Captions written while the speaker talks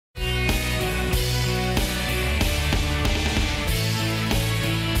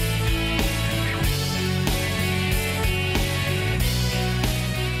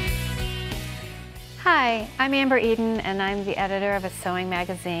Hi, I'm Amber Eden and I'm the editor of a sewing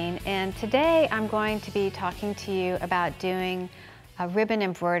magazine, and today I'm going to be talking to you about doing ribbon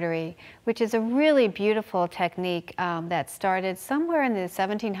embroidery, which is a really beautiful technique that started somewhere in the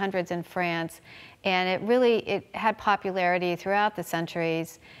 1700s in France, and it had popularity throughout the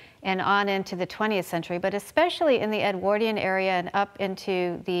centuries and on into the 20th century, but especially in the Edwardian area and up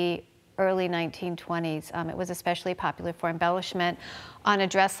into the early 1920s. It was especially popular for embellishment on a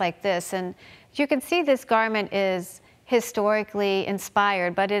dress like this. And you can see this garment is historically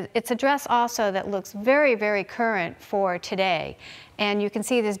inspired, but it's a dress also that looks very, very current for today. And you can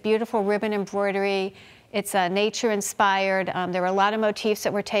see this beautiful ribbon embroidery. It's nature inspired. There were a lot of motifs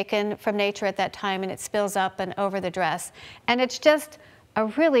that were taken from nature at that time, and it spills up and over the dress. And it's just a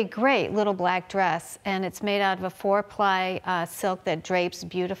really great little black dress, and it's made out of a 4-ply silk that drapes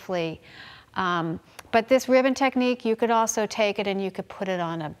beautifully. But this ribbon technique, you could also take it and you could put it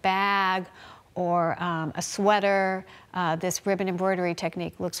on a bag or a sweater. This ribbon embroidery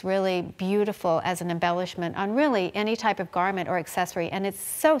technique looks really beautiful as an embellishment on really any type of garment or accessory, and it's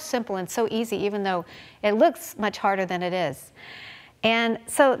so simple and so easy, even though it looks much harder than it is. And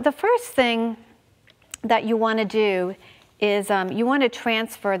so the first thing that you want to do is you want to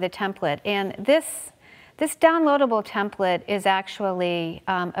transfer the template, and this downloadable template is actually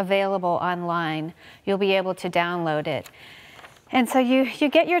available online. You'll be able to download it. And so you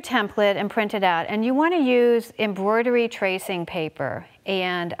get your template and print it out, and you want to use embroidery tracing paper.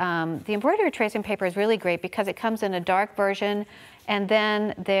 And the embroidery tracing paper is really great because it comes in a dark version, and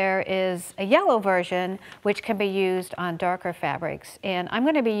then there is a yellow version which can be used on darker fabrics. And I'm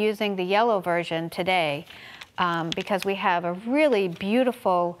going to be using the yellow version today because we have a really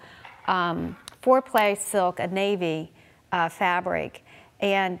beautiful 4-ply silk, a navy fabric.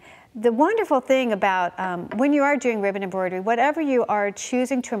 And the wonderful thing about when you are doing ribbon embroidery, whatever you are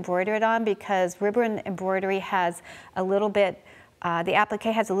choosing to embroider it on, because ribbon embroidery has a little bit, the applique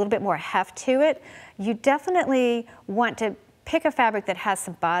has a little bit more heft to it, you definitely want to pick a fabric that has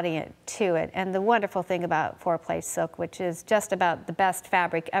some body to it. And the wonderful thing about 4-ply silk, which is just about the best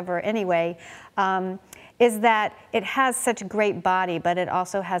fabric ever anyway, is that it has such a great body, but it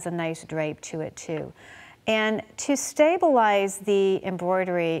also has a nice drape to it too. And to stabilize the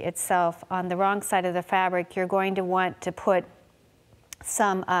embroidery itself on the wrong side of the fabric, you're going to want to put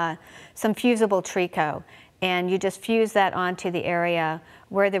some fusible tricot, and you just fuse that onto the area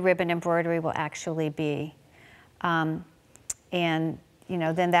where the ribbon embroidery will actually be. And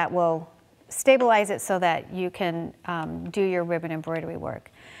then that will stabilize it so that you can do your ribbon embroidery work.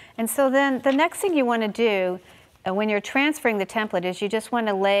 And so then the next thing you want to do when you're transferring the template is you just want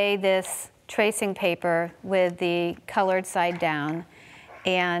to lay this tracing paper with the colored side down,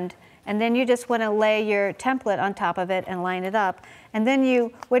 and then you just want to lay your template on top of it and line it up. And then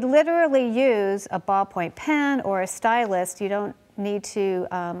you would literally use a ballpoint pen or a stylus. You don't need to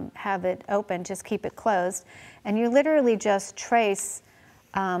have it open, just keep it closed. And you literally just trace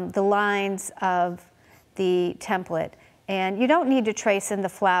the lines of the template. And you don't need to trace in the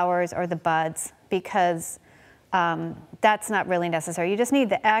flowers or the buds because that's not really necessary. You just need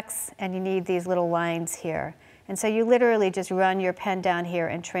the X and you need these little lines here. And so you literally just run your pen down here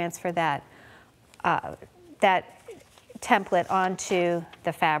and transfer that, that template onto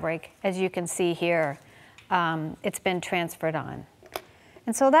the fabric. As you can see here, it's been transferred on.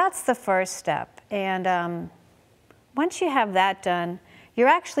 And so that's the first step. And once you have that done, you're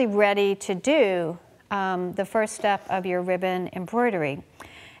actually ready to do the first step of your ribbon embroidery.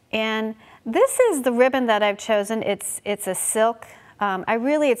 And this is the ribbon that I've chosen. It's a silk.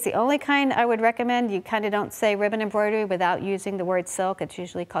 It's the only kind I would recommend. You kind of don't say ribbon embroidery without using the word silk. It's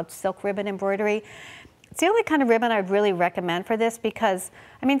usually called silk ribbon embroidery. It's the only kind of ribbon I'd really recommend for this because,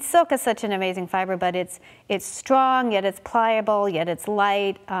 I mean, silk is such an amazing fiber, but it's strong, yet it's pliable, yet it's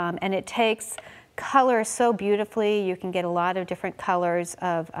light, and it takes color so beautifully. You can get a lot of different colors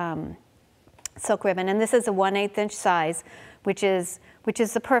of silk ribbon, and this is a 1/8 inch size, which is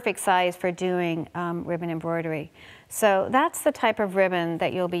the perfect size for doing ribbon embroidery. So that's the type of ribbon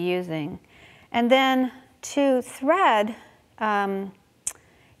that you'll be using. And then to thread,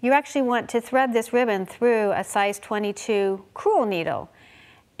 you actually want to thread this ribbon through a size 22 crewel needle,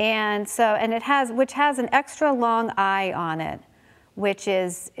 which has an extra long eye on it, which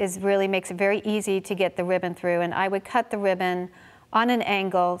really makes it very easy to get the ribbon through. And I would cut the ribbon on an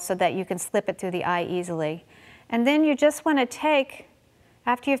angle so that you can slip it through the eye easily. And then you just want to take,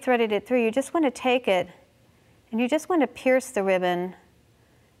 after you've threaded it through, you just want to take it and you just want to pierce the ribbon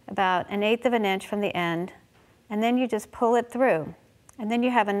about 1/8 of an inch from the end, and then you just pull it through. And then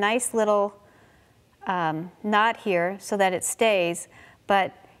you have a nice little knot here so that it stays,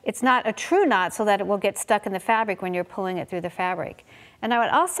 but it's not a true knot so that it will get stuck in the fabric when you're pulling it through the fabric. And I would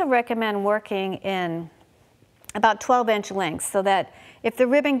also recommend working in about 12-inch lengths so that if the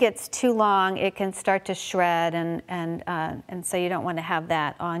ribbon gets too long, it can start to shred, and so you don't want to have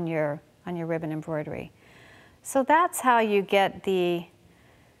that on your ribbon embroidery. So that's how you get the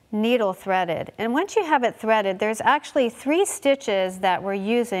needle threaded. And once you have it threaded, there's actually 3 stitches that we're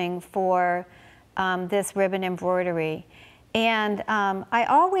using for this ribbon embroidery. And I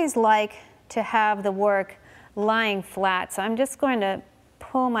always like to have the work lying flat, so I'm just going to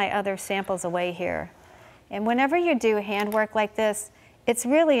pull my other samples away here. And whenever you do handwork like this, it's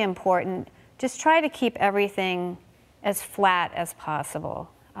really important. Just try to keep everything as flat as possible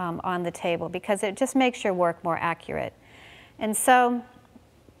on the table, because it just makes your work more accurate. And so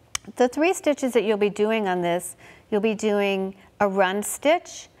the 3 stitches that you'll be doing on this, you'll be doing a run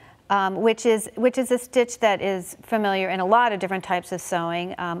stitch, which is a stitch that is familiar in a lot of different types of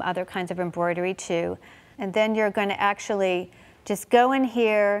sewing, other kinds of embroidery too. And then you're going to actually just go in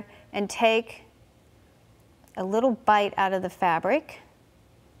here and take a little bite out of the fabric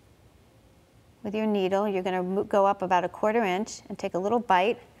with your needle. You're going to go up about 1/4 inch and take a little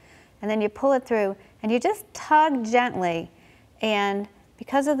bite, and then you pull it through, and you just tug gently, and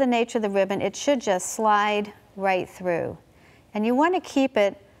because of the nature of the ribbon, it should just slide right through. And you want to keep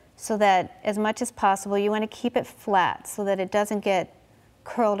it so that, as much as possible, you want to keep it flat so that it doesn't get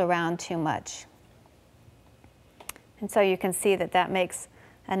curled around too much. And so you can see that that makes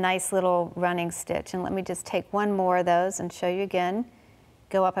a nice little running stitch. And let me just take one more of those and show you again.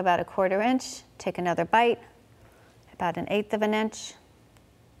 Go up about 1/4 inch, take another bite, about 1/8 of an inch,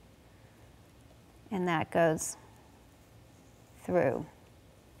 and that goes through,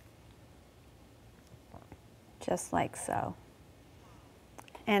 just like so.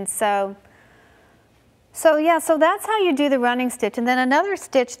 And so that's how you do the running stitch. And then another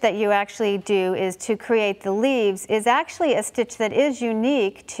stitch that you actually do is to create the leaves is actually a stitch that is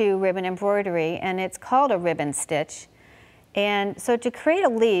unique to ribbon embroidery, and it's called a ribbon stitch. And so to create a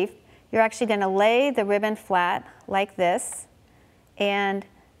leaf, you're actually going to lay the ribbon flat like this, and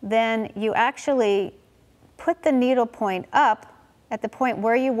then you actually put the needle point up at the point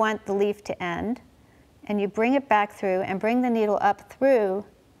where you want the leaf to end, and you bring it back through and bring the needle up through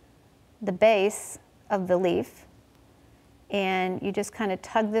the base of the leaf, and you just kind of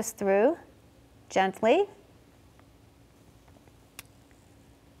tug this through gently,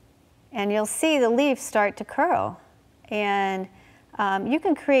 and you'll see the leaf start to curl. And you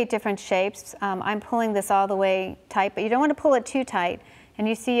can create different shapes. I'm pulling this all the way tight, but you don't want to pull it too tight, and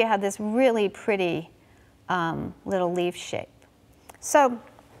you see you have this really pretty little leaf shape. So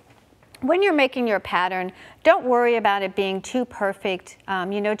when you're making your pattern, don't worry about it being too perfect.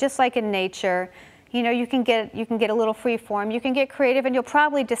 You know, just like in nature, you know, you can get a little free form, you can get creative, and you'll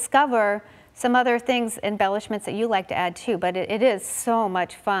probably discover some other things, embellishments that you like to add too, but it is so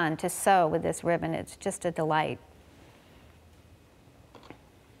much fun to sew with this ribbon. It's just a delight.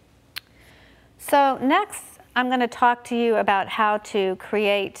 So next, I'm going to talk to you about how to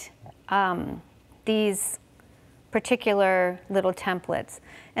create these particular little templates.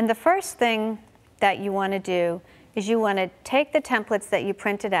 And the first thing that you want to do is you want to take the templates that you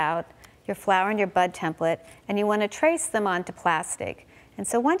printed out, your flower and your bud template, and you want to trace them onto plastic. And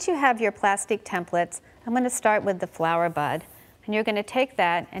so once you have your plastic templates, I'm going to start with the flower bud. And you're going to take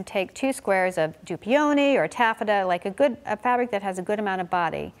that and take 2 squares of dupioni or taffeta, like a fabric that has a good amount of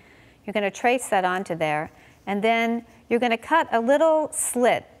body. You're going to trace that onto there, and then you're going to cut a little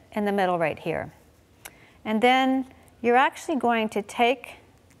slit in the middle right here. And then you're actually going to take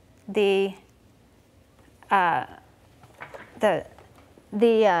the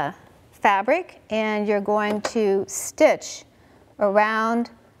fabric, and you're going to stitch around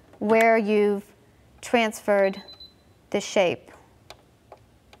where you've transferred the shape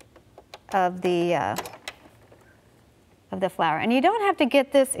of the flower. And you don't have to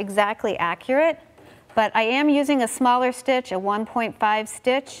get this exactly accurate, but I am using a smaller stitch, a 1.5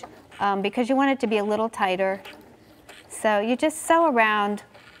 stitch, because you want it to be a little tighter. So you just sew around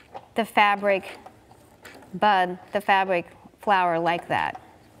the fabric bud, the fabric flower like that.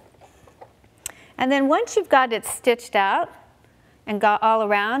 And then once you've got it stitched out and got all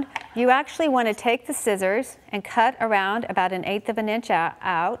around, you actually want to take the scissors and cut around about 1/8 of an inch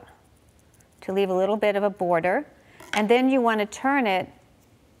out to leave a little bit of a border. And then you want to turn it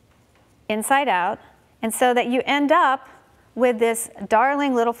inside out, and so that you end up with this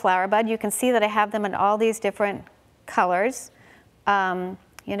darling little flower bud. You can see that I have them in all these different colors. You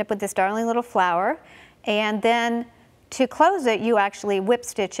end up with this darling little flower, and then to close it, you actually whip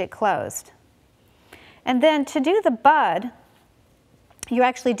stitch it closed. And then to do the bud, you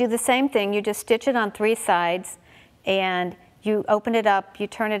actually do the same thing. You just stitch it on 3 sides, and you open it up, you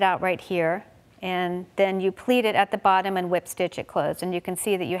turn it out right here, and then you pleat it at the bottom and whip stitch it closed. And you can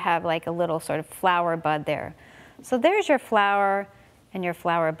see that you have like a little sort of flower bud there. So there's your flower and your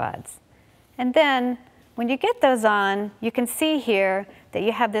flower buds. And then when you get those on, you can see here that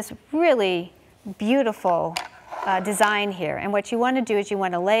you have this really beautiful design here. And what you want to do is you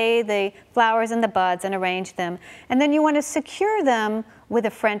want to lay the flowers and the buds and arrange them. And then you want to secure them with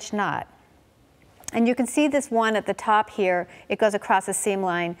a French knot. And you can see this one at the top here. It goes across a seam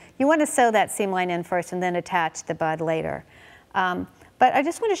line. You want to sew that seam line in first and then attach the bud later. But I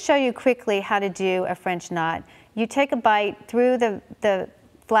just want to show you quickly how to do a French knot. You take a bite through the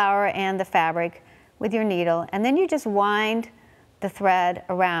flower and the fabric with your needle, and then you just wind the thread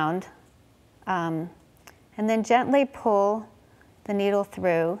around, and then gently pull the needle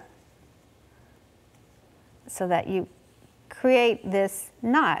through so that you create this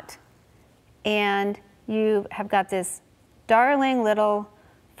knot. And you have got this darling little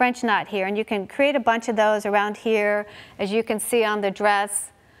French knot here, and you can create a bunch of those around here. As you can see on the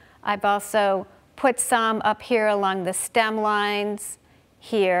dress, I've also put some up here along the stem lines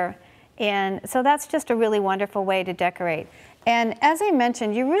here. And so that's just a really wonderful way to decorate. And as I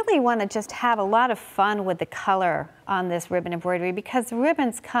mentioned, you really want to just have a lot of fun with the color on this ribbon embroidery, because the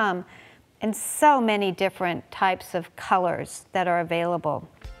ribbons come in so many different types of colors that are available.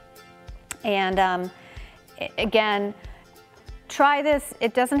 And again, try this.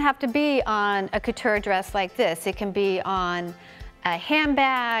 It doesn't have to be on a couture dress like this. It can be on a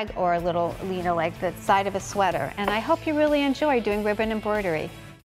handbag or a little, like the side of a sweater. And I hope you really enjoy doing ribbon embroidery.